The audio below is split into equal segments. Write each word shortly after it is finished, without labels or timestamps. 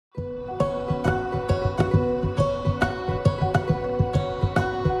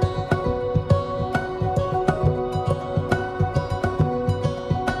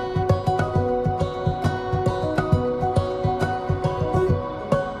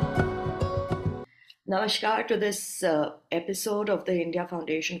Namaskar to this episode of the India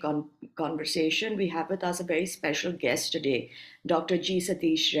Foundation Conversation. We have with us a very special guest today, Dr. G.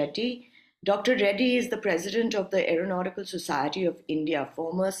 Satheesh Reddy. Dr. Reddy is the president of the Aeronautical Society of India,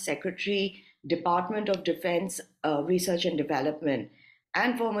 former Secretary, Department of Defense Research and Development,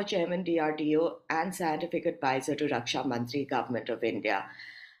 and former chairman DRDO and scientific advisor to Raksha Mantri, Government of India.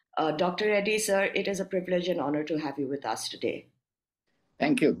 Dr. Reddy, sir, it is a privilege and honor to have you with us today.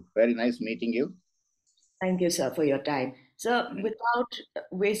 Thank you. Very nice meeting you. Thank you, sir, for your time. So, without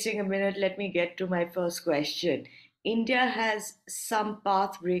wasting a minute, let me get to my first question. India has some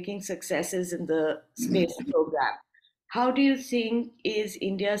path-breaking successes in the space program. How do you think is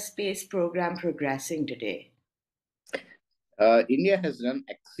India's space program progressing today? India has done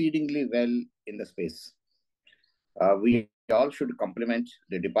exceedingly well in the space. We all should compliment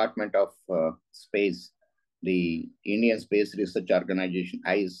the Department of Space, the Indian Space Research Organization,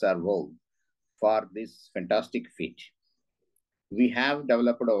 ISRO, for this fantastic feat. We have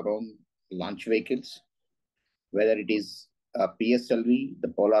developed our own launch vehicles, whether it is a PSLV, the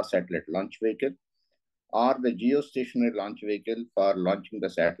Polar Satellite Launch Vehicle, or the geostationary launch vehicle for launching the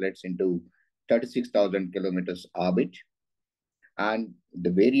satellites into 36,000 kilometers orbit, and the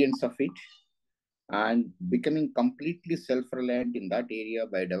variants of it, and becoming completely self-reliant in that area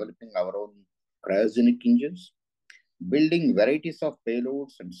by developing our own cryogenic engines, building varieties of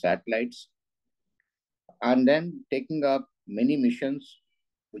payloads and satellites, and then taking up many missions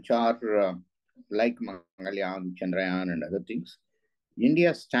which are like Mangalyaan, Chandrayaan, and other things.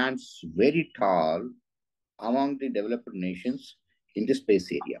 India stands very tall among the developed nations in the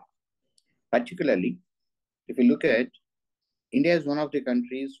space area. Particularly, if you look at India is one of the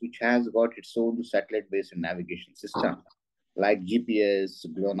countries which has got its own satellite-based navigation system, like GPS,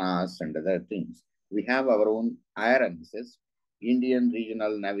 GLONASS, and other things. We have our own IRNSS, Indian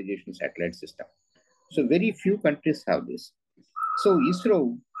Regional Navigation Satellite System. So very few countries have this. So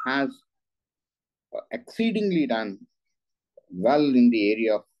ISRO has exceedingly done well in the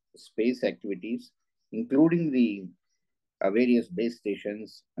area of space activities, including the various base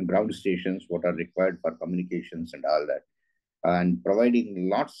stations and ground stations, what are required for communications and all that, and providing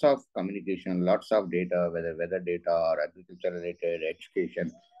lots of communication, lots of data, whether weather data or agriculture related, education,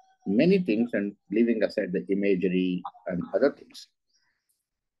 many things, and leaving aside the imagery and other things.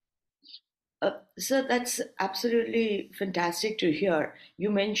 So that's absolutely fantastic to hear. You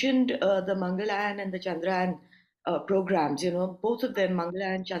mentioned the Mangalyaan and the Chandrayaan programs. You know, both of them,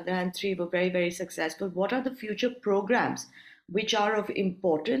 Mangalyaan, Chandrayaan 3, were very, very successful. What are the future programs which are of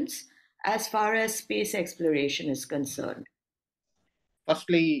importance as far as space exploration is concerned?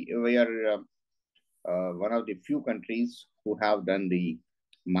 Firstly, we are one of the few countries who have done the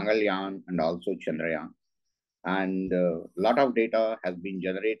Mangalyaan and also Chandrayaan. And a lot of data has been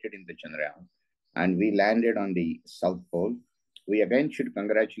generated in the Chandrayaan. And we landed on the South Pole. We again should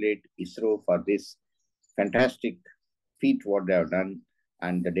congratulate ISRO for this fantastic feat what they have done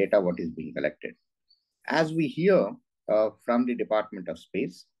and the data what is being collected. As we hear from the Department of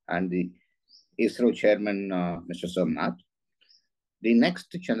Space and the ISRO chairman, Mr. Somnath, the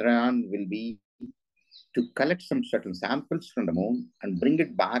next Chandrayaan will be to collect some certain samples from the moon and bring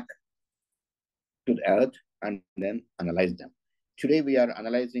it back to the Earth and then analyze them. Today we are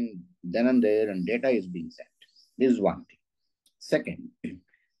analyzing then and there, and data is being sent. This is one thing. Second,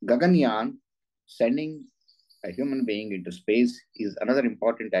 Gaganyaan, sending a human being into space, is another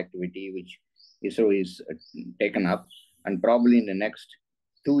important activity which ISRO is taken up, and probably in the next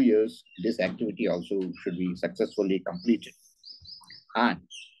 2 years, this activity also should be successfully completed. And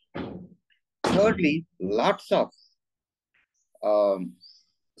thirdly, lots of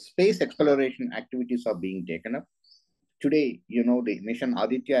space exploration activities are being taken up. Today, you know, the mission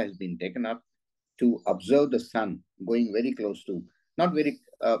Aditya has been taken up to observe the sun going very close to, not very,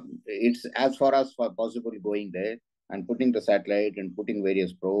 it's as far as possible going there and putting the satellite and putting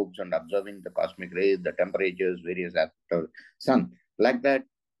various probes and observing the cosmic rays, the temperatures, various aspects of sun. Like that,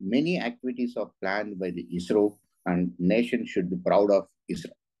 many activities are planned by the ISRO, and nation should be proud of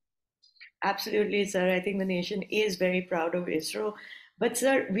ISRO. Absolutely, sir. I think the nation is very proud of ISRO. But,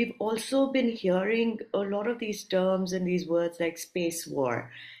 sir, we've also been hearing a lot of these terms and these words like space war.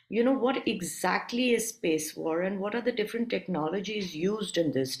 You know, what exactly is space war and what are the different technologies used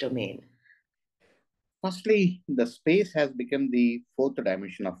in this domain? Firstly, the space has become the fourth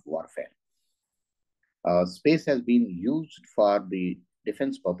dimension of warfare. Space has been used for the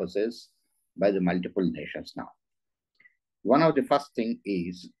defense purposes by the multiple nations now. One of the first thing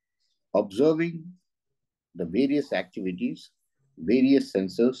is observing the various activities, various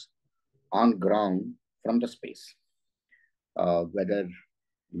sensors on ground from the space. Whether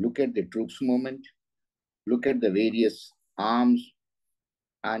look at the troops movement, look at the various arms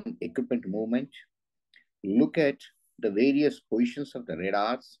and equipment movement, look at the various positions of the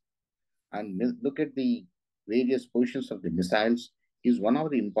radars, and look at the various positions of the missiles is one of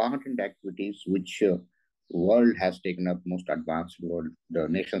the important activities which world has taken up, most advanced world the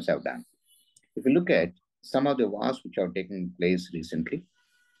nations have done. If you look at some of the wars which have taken place recently,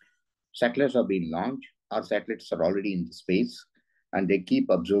 satellites are being launched. Our satellites are already in the space, and they keep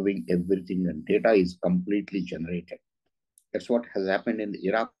observing everything, and data is completely generated. That's what has happened in the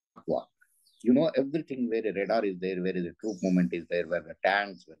Iraq war. You know everything where a radar is there, where the troop movement is there, where the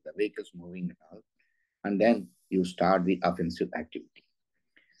tanks, where the vehicles moving and all, and then you start the offensive activity.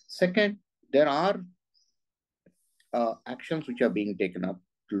 Second, there are actions which are being taken up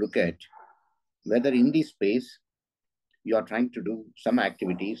to look at whether in this space you are trying to do some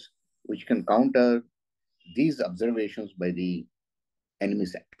activities which can counter these observations by the enemy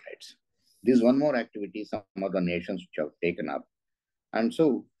satellites. This is one more activity some of the nations which have taken up. And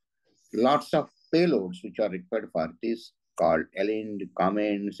so lots of payloads which are required for this called aligned,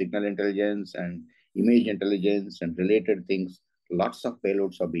 command, signal intelligence, and image intelligence and related things. Lots of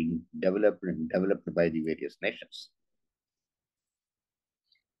payloads are being developed and developed by the various nations.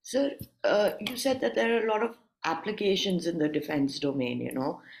 Sir, you said that there are a lot of applications in the defense domain, you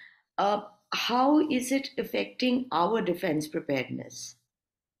know. Uh, how is it affecting our defense preparedness?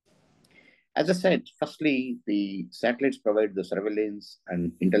 As I said, firstly, the satellites provide the surveillance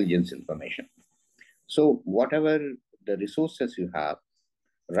and intelligence information. So, whatever the resources you have,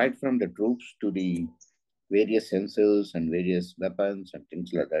 right from the troops to the various sensors and various weapons and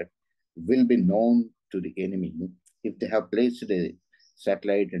things like that, will be known to the enemy if they have placed a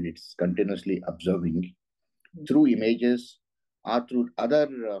satellite and it's continuously observing through images or through other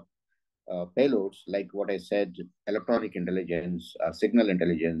payloads, like what I said, electronic intelligence, signal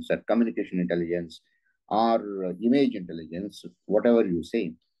intelligence, or communication intelligence, or image intelligence, whatever you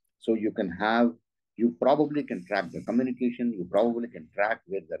say. So you probably can track the communication, you probably can track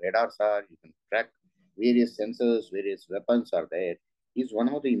where the radars are, you can track various sensors, various weapons are there, is one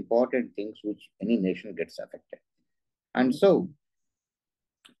of the important things which any nation gets affected. And so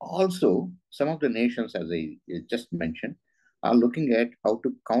also, some of the nations, as I just mentioned, are looking at how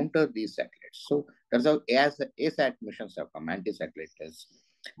to counter these satellites. So that's how as the ASAT missions have come, anti-satellite tests.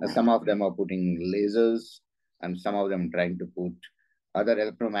 Some of them are putting lasers, and some of them trying to put other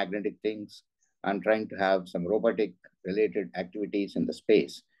electromagnetic things, and trying to have some robotic related activities in the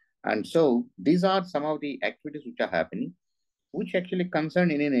space. And so these are some of the activities which are happening, which actually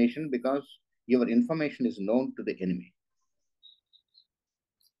concern any nation because your information is known to the enemy.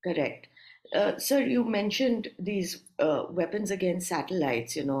 Correct. Sir, you mentioned these weapons against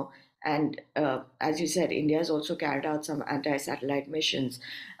satellites, you know, and as you said, India has also carried out some anti satellite missions.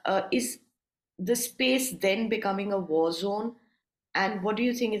 Is the space then becoming a war zone? And what do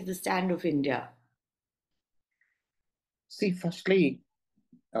you think is the stand of India? See, firstly,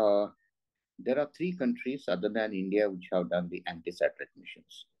 uh, there are three countries other than India which have done the anti-satellite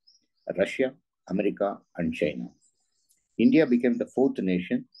missions: Russia, America, and China. India became the fourth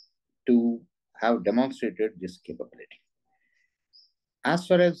nation to have demonstrated this capability. As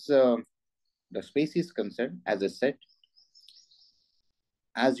far as the space is concerned, as I said,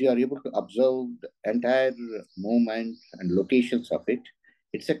 as you are able to observe the entire movement and locations of it,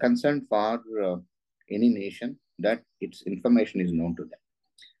 it's a concern for any nation that its information is known to them.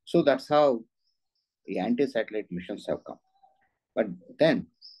 So that's how the anti-satellite missions have come. But then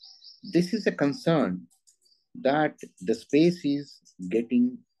this is a concern that the space is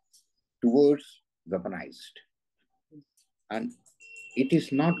getting towards weaponized, and it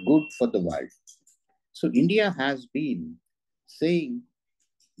is not good for the world. So India has been saying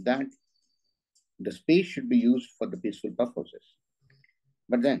that the space should be used for the peaceful purposes.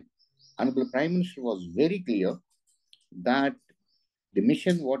 But then Honorable Prime Minister was very clear that the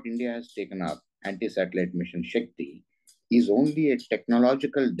mission what India has taken up, anti-satellite mission Shakti, is only a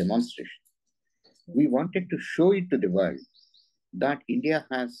technological demonstration. We wanted to show it to the world that India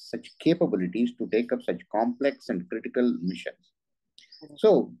has such capabilities to take up such complex and critical missions.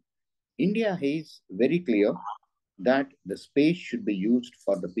 So, India is very clear that the space should be used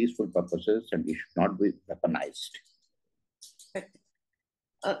for the peaceful purposes and it should not be weaponized.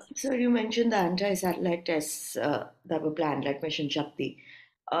 Sir, you mentioned the anti-satellite tests that were planned, like Mission Shakti.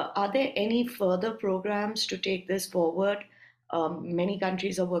 Are there any further programs to take this forward? Many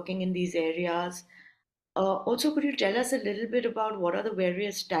countries are working in these areas. Also, could you tell us a little bit about what are the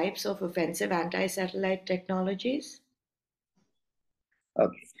various types of offensive anti-satellite technologies?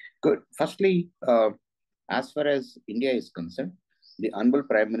 Okay, good. Firstly, as far as India is concerned, the Honorable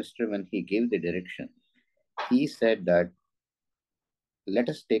Prime Minister, when he gave the direction, he said that let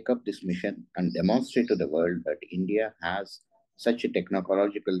us take up this mission and demonstrate to the world that India has such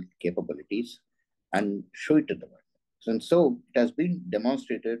technological capabilities and show it to the world. And so it has been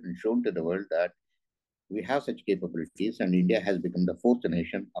demonstrated and shown to the world that we have such capabilities, and India has become the fourth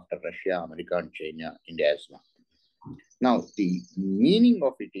nation after Russia, America, and China. India is one. Now, the meaning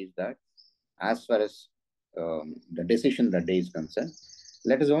of it is that, as far as the decision that day is concerned,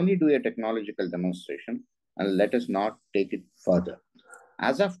 let us only do a technological demonstration and let us not take it further.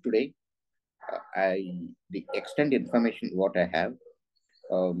 As of today, the extent information what I have,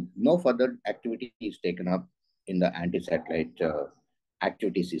 no further activity is taken up in the anti-satellite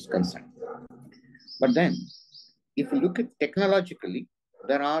activities is concerned. But then, if you look at technologically,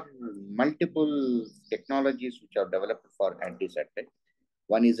 there are multiple technologies which are developed for anti-satellite.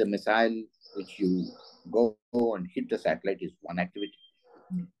 One is a missile which you go and hit the satellite is one activity.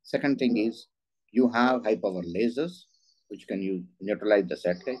 Second thing is you have high power lasers which can you neutralize the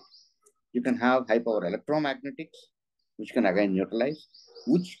satellite. You can have high power electromagnetics which can again neutralize,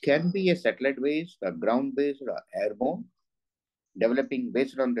 which can be a satellite based, or ground based, or airborne, developing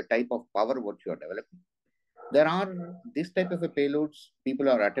based on the type of power what you are developing. There are this type of a payloads people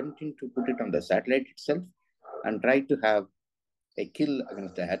are attempting to put it on the satellite itself and try to have a kill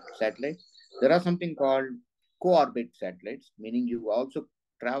against the satellite. There are something called co-orbit satellites, meaning you also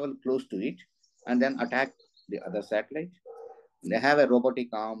travel close to it and then attack the other satellite. They have a robotic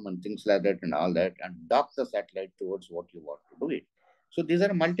arm and things like that and all that, and dock the satellite towards what you want to do it. So these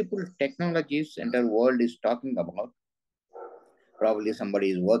are multiple technologies entire world is talking about. Probably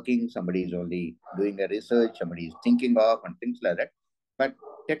somebody is working, somebody is only doing a research, somebody is thinking of and things like that. But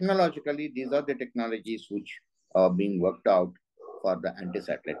technologically, these are the technologies which are being worked out for the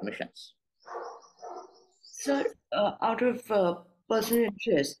anti-satellite missions. Sir, out of personal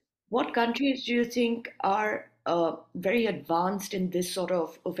interest, what countries do you think are very advanced in this sort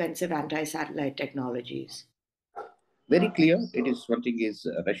of offensive anti-satellite technologies? Very clear. It is one thing is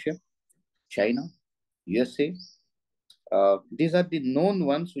Russia, China, USA. These are the known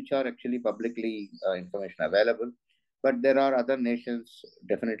ones which are actually publicly information available. But there are other nations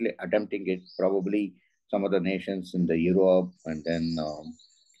definitely attempting it. Probably some other nations in the Europe and then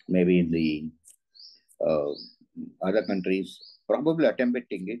maybe in the uh, other countries probably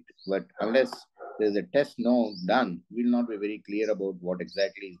attempting it. But unless there's a test no done, we'll not be very clear about what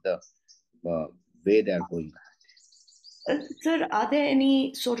exactly is the uh, way they are going. Sir, are there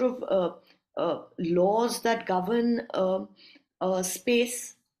any sort of laws that govern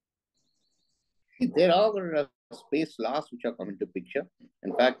space? There are space laws which are coming to picture.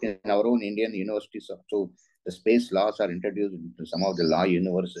 In fact, in our own Indian universities also, the space laws are introduced into some of the law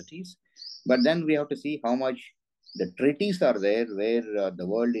universities. But then we have to see how much the treaties are there where the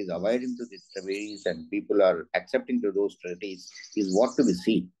world is abiding to these treaties and people are accepting to those treaties is what to be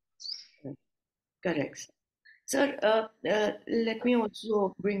seen. Correct. Sir, let me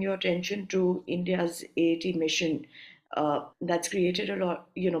also bring your attention to India's AAT mission. That's created a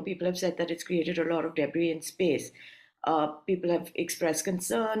lot, people have said that it's created a lot of debris in space. People have expressed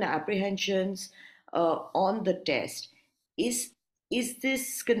concern, apprehensions on the test. Is is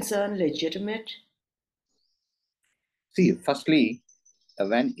this concern legitimate? See, firstly,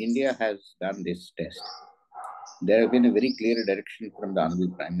 when India has done this test, there have been a very clear direction from the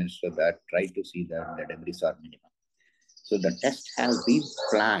Honorable Prime Minister that try to see that the debris are minimum. So the test has been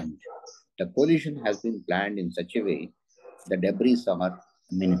planned. The collision has been planned in such a way the debris are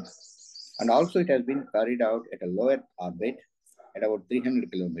minimal. And also it has been carried out at a lower orbit at about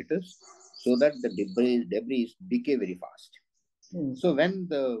 300 kilometers so that the debris decay very fast. Hmm. So when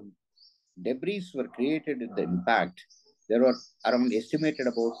the debris were created at the impact, there were around estimated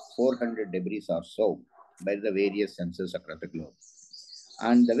about 400 debris or so by the various sensors across the globe.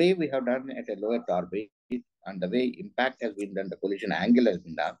 And the way we have done at a lower orbit and the way impact has been done, the collision angle has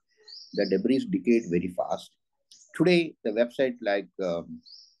been done, the debris decayed very fast. Today, the website like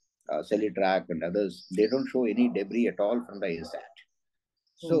Celitrack and others, they don't show any debris at all from the ASAT.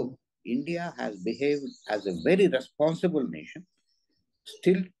 Hmm. So India has behaved as a very responsible nation,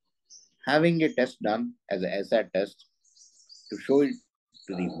 still having a test done as a ASAT test to show it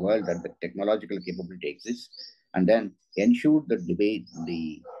to the world that the technological capability exists, and then ensure that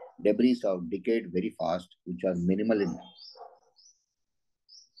the debris are decayed very fast, which are minimal in number.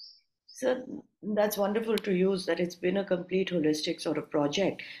 So that's wonderful to use that it's been a complete holistic sort of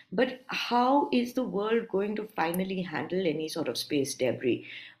project. But how is the world going to finally handle any sort of space debris?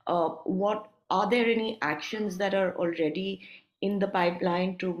 What are there any actions that are already in the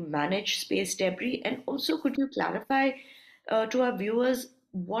pipeline to manage space debris? And also, could you clarify to our viewers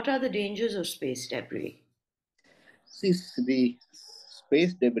what are the dangers of space debris? See, the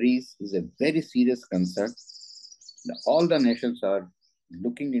space debris is a very serious concern. All the nations are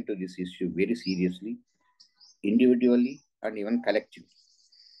looking into this issue very seriously, individually and even collectively.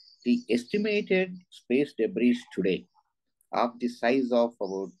 The estimated space debris today of the size of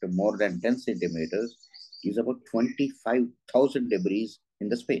about more than 10 centimeters is about 25,000 debris in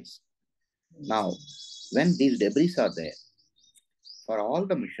the space. Now, when these debris are there, for all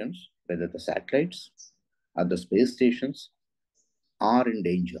the missions, whether the satellites or the space stations are in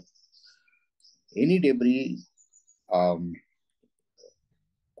danger. Any debris um,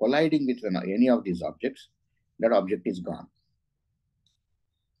 colliding with any of these objects, that object is gone,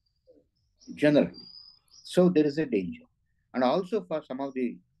 generally. So there is a danger. And also for some of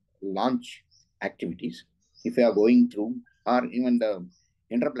the launch activities, if you are going through, or even the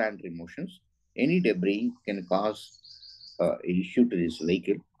interplanetary motions, any debris can cause issue to this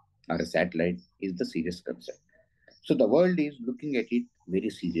vehicle or a satellite is the serious concern. So the world is looking at it very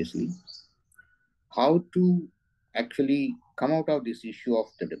seriously. How to actually come out of this issue of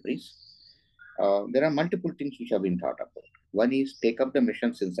the debris? There are multiple things which have been thought about. One is take up the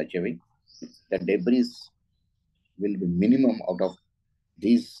missions in such a way that debris will be minimum out of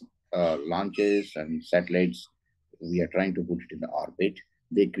these launches and satellites. We are trying to put it in the orbit.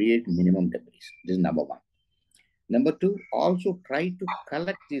 They create minimum debris. This is number one. Number two, also try to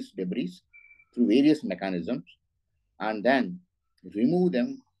collect these debris through various mechanisms and then remove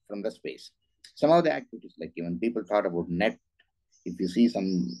them from the space. Some of the activities, like even people thought about net, if you see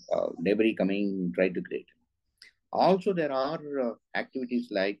some debris coming, try to create. Also, there are activities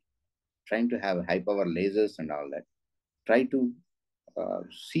like trying to have high power lasers and all that. Try to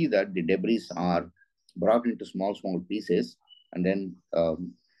see that the debris are brought into small pieces, and then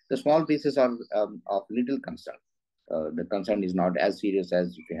the small pieces are of little concern. The concern is not as serious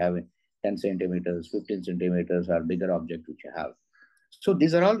as if you have 10 centimeters, 15 centimeters, or bigger object which you have. So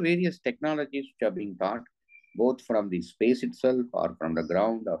these are all various technologies which are being taught, both from the space itself or from the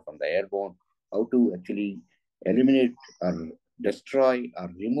ground or from the airborne, how to actually eliminate or destroy or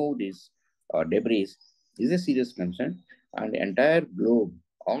remove these debris is a serious concern. And the entire globe,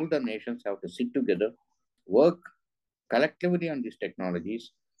 all the nations have to sit together, work collectively on these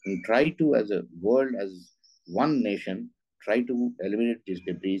technologies, and try to, as a world, as one nation, try to eliminate these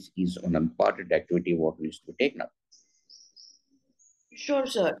debris is an important activity what needs to be taken up. Sure,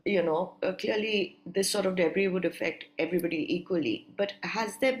 sir. Clearly this sort of debris would affect everybody equally. But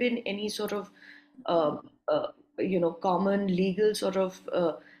has there been any sort of, uh, uh, common legal sort of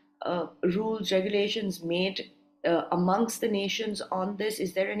rules, regulations made amongst the nations on this?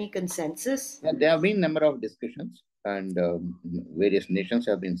 Is there any consensus? Yeah, there have been number of discussions, and various nations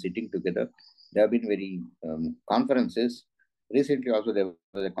have been sitting together. There have been very conferences. Recently, also there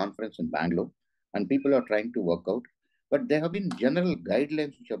was a conference in Bangalore, and people are trying to work out. But there have been general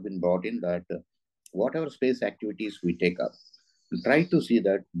guidelines which have been brought in that whatever space activities we take up, we try to see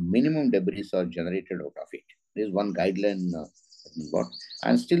that minimum debris are generated out of it. There is one guideline brought,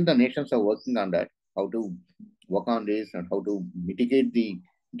 and still the nations are working on that. How to work on this and how to mitigate the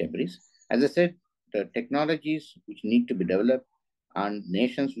debris. As I said, the technologies which need to be developed and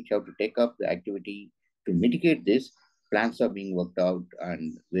nations which have to take up the activity to mitigate this, plans are being worked out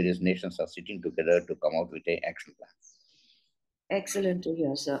and various nations are sitting together to come out with an action plan. Excellent to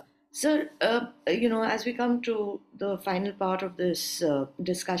hear, sir. Sir, as we come to the final part of this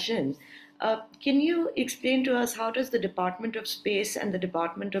discussion, can you explain to us how does the Department of Space and the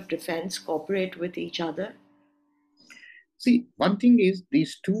Department of Defense cooperate with each other? See, one thing is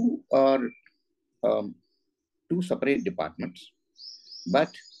these two are um, two separate departments, but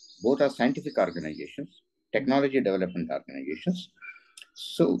both are scientific organizations, technology development organizations.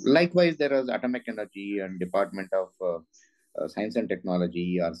 So, likewise, there is Atomic Energy and Department of Science and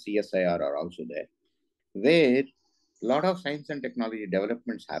Technology or CSIR are also there, where a lot of science and technology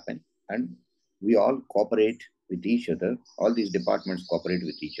developments happen, and we all cooperate with each other. All these departments cooperate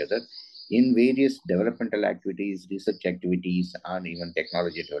with each other in various developmental activities, research activities, and even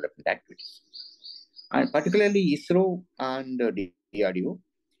technology development activities. And particularly ISRO and DRDO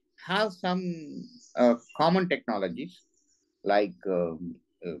have some common technologies like uh,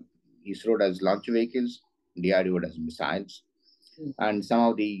 ISRO does launch vehicles, DRDO does missiles, and some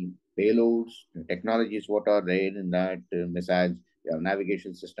of the payloads, the technologies, what are there in that missiles, your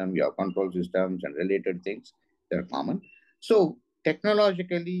navigation system, your control systems, and related things, they're common. So,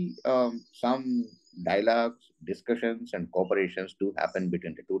 technologically, some dialogues, discussions, and cooperations do happen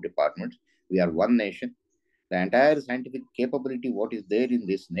between the two departments. We are one nation. The entire scientific capability, what is there in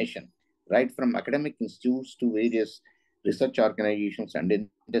this nation, right from academic institutes to various research organizations and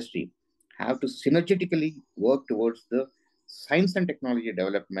industry, have to synergetically work towards the science and technology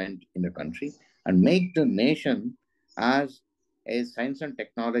development in the country and make the nation as a science and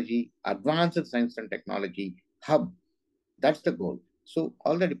technology, advanced science and technology hub. That's the goal. So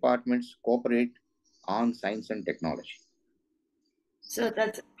all the departments cooperate on science and technology. So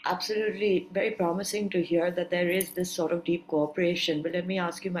that's absolutely very promising to hear that there is this sort of deep cooperation. But let me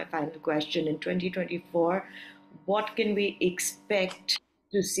ask you my final question. In 2024, what can we expect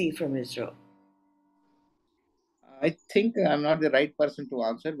to see from Israel? I think I'm not the right person to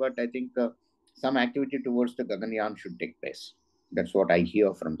answer, but I think some activity towards the Gaganyaan should take place. That's what I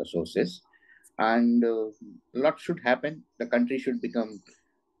hear from the sources. And a lot should happen. The country should become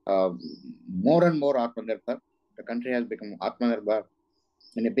uh, more and more Atmanirbhar. The country has become Atmanirbhar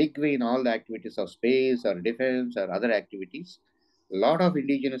in a big way in all the activities of space or defense or other activities. A lot of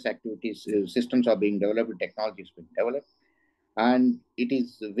indigenous activities, systems are being developed, technology is being developed. And it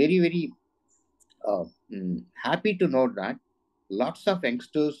is very, very happy to note that lots of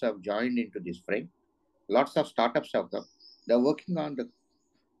youngsters have joined into this frame. Lots of startups have come. They're working on the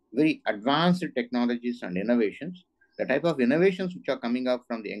very advanced technologies and innovations. The type of innovations which are coming up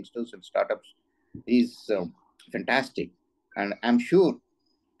from the youngsters and startups is fantastic. And I'm sure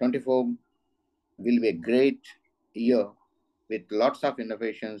 24 will be a great year with lots of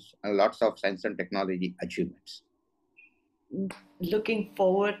innovations and lots of science and technology achievements. Looking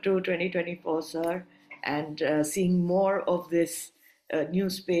forward to 2024, sir, and seeing more of this new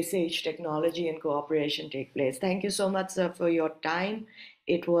space age technology and cooperation take place. Thank you so much, sir, for your time.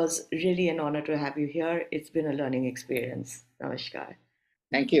 It was really an honor to have you here. It's been a learning experience. Namaskar.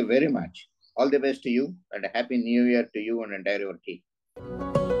 Thank you very much. All the best to you and a happy new year to you and entire your team.